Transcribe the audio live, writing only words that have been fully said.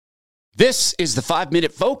This is the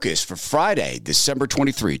 5-Minute Focus for Friday, December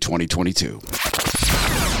 23, 2022.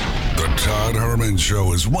 The Todd Herman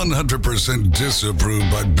Show is 100%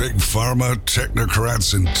 disapproved by big pharma,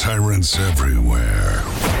 technocrats, and tyrants everywhere.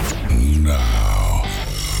 Now,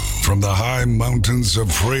 from the high mountains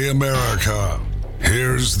of free America,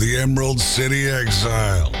 here's the Emerald City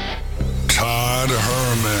exile, Todd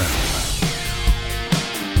Herman.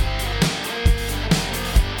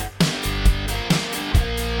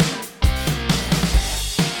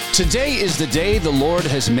 Today is the day the Lord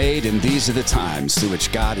has made, and these are the times through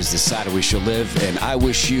which God has decided we shall live. And I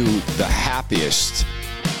wish you the happiest,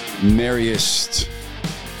 merriest,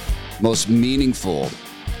 most meaningful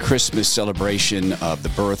Christmas celebration of the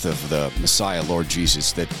birth of the Messiah, Lord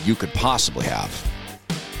Jesus, that you could possibly have.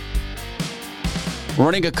 We're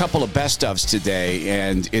running a couple of best ofs today,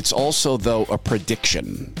 and it's also, though, a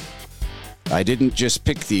prediction. I didn't just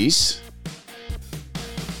pick these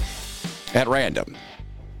at random.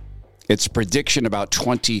 It's a prediction about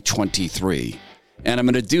 2023. And I'm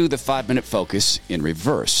going to do the 5-Minute Focus in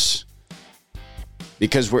reverse,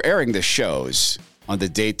 because we're airing the shows on the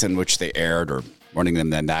date on which they aired or running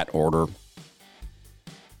them in that order.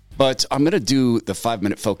 But I'm going to do the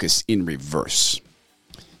 5-Minute Focus in reverse.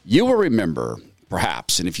 You will remember,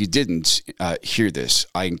 perhaps, and if you didn't hear this,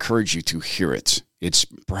 I encourage you to hear it. It's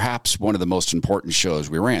perhaps one of the most important shows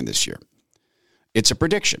we ran this year. It's a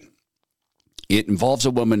prediction. It involves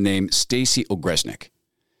a woman named Stacey Ogresnik,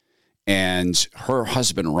 and her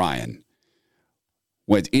husband, Ryan,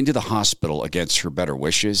 went into the hospital against her better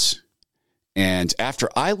wishes. And after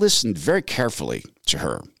I listened very carefully to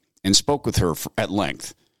her and spoke with her at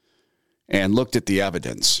length and looked at the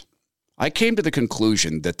evidence, I came to the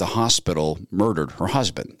conclusion that the hospital murdered her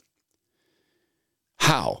husband.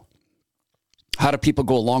 How? How do people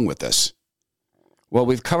go along with this? Well,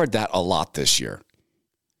 we've covered that a lot this year.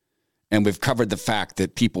 And we've covered the fact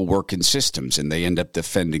that people work in systems and they end up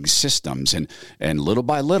defending systems. And little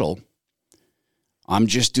by little, I'm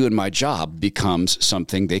just doing my job becomes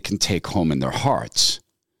something they can take home in their hearts.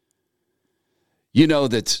 You know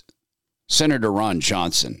that Senator Ron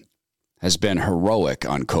Johnson has been heroic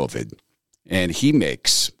on COVID, and he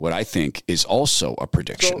makes what I think is also a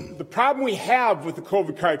prediction. So the problem we have with the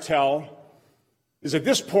COVID cartel is at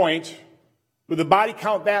this point, with a body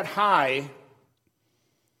count that high,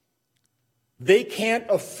 they can't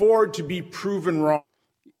afford to be proven wrong.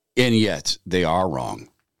 And yet, they are wrong.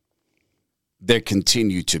 They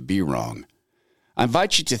continue to be wrong. I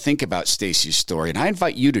invite you to think about Stacey's story, and I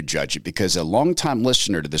invite you to judge it, because a longtime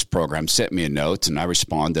listener to this program sent me a note, and I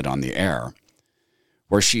responded on the air,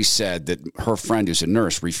 where she said that her friend, who's a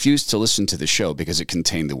nurse, refused to listen to the show because it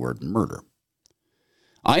contained the word murder.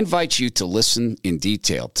 I invite you to listen in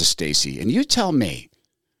detail to Stacey, and you tell me,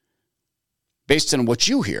 based on what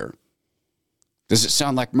you hear, does it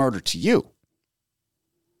sound like murder to you?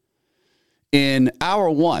 In hour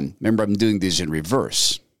one, remember I'm doing these in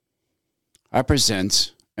reverse, I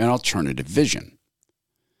present an alternative vision.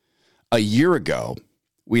 A year ago,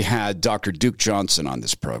 we had Dr. Duke Johnson on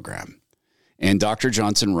this program. And Dr.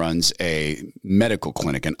 Johnson runs a medical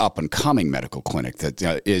clinic, an up-and-coming medical clinic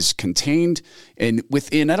that is contained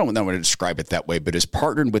within, I don't know how to describe it that way, but is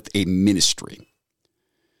partnered with a ministry.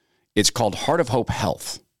 It's called Heart of Hope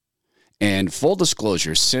Health. And full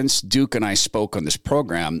disclosure, since Duke and I spoke on this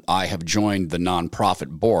program, I have joined the nonprofit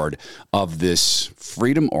board of this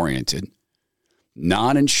freedom-oriented,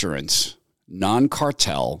 non-insurance,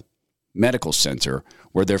 non-cartel medical center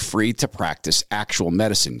where they're free to practice actual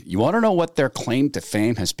medicine. You want to know what their claim to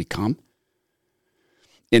fame has become?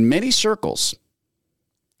 In many circles,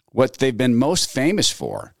 what they've been most famous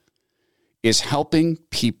for is helping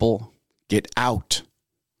people get out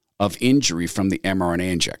of injury from the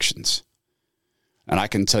mRNA injections. And I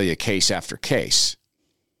can tell you case after case.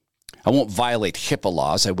 I won't violate HIPAA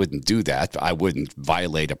laws. I wouldn't do that. I wouldn't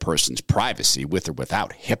violate a person's privacy with or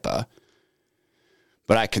without HIPAA.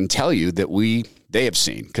 But I can tell you that they have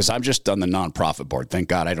seen, because I've just done the nonprofit board. Thank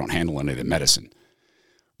God I don't handle any of the medicine.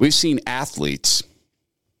 We've seen athletes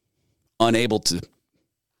unable to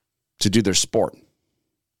do their sport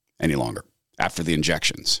any longer after the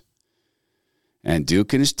injections. And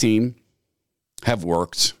Duke and his team have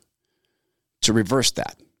worked to reverse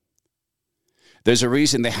that. There's a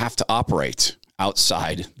reason they have to operate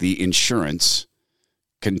outside the insurance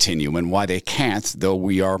continuum, and why they can't, though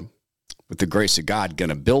we are, with the grace of God, going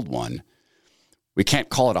to build one. We can't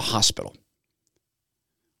call it a hospital.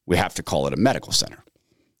 We have to call it a medical center.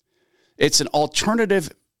 It's an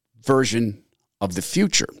alternative version of the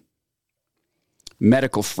future.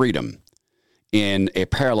 Medical freedom in a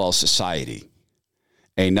parallel society.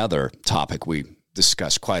 Another topic we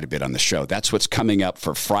discuss quite a bit on the show. That's what's coming up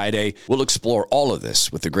for Friday. We'll explore all of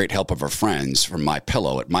this with the great help of our friends from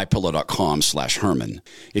MyPillow at mypillow.com/Herman.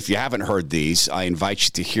 If you haven't heard these, I invite you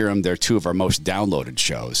to hear them. They're two of our most downloaded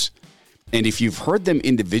shows. And if you've heard them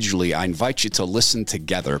individually, I invite you to listen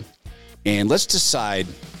together. And let's decide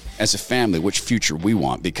as a family which future we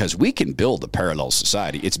want, because we can build a parallel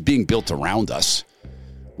society. It's being built around us.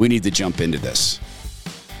 We need to jump into this.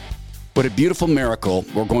 What a beautiful miracle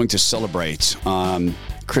we're going to celebrate on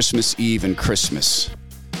Christmas Eve and Christmas.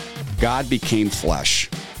 God became flesh,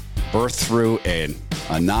 birthed through an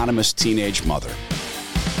anonymous teenage mother.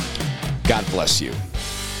 God bless you.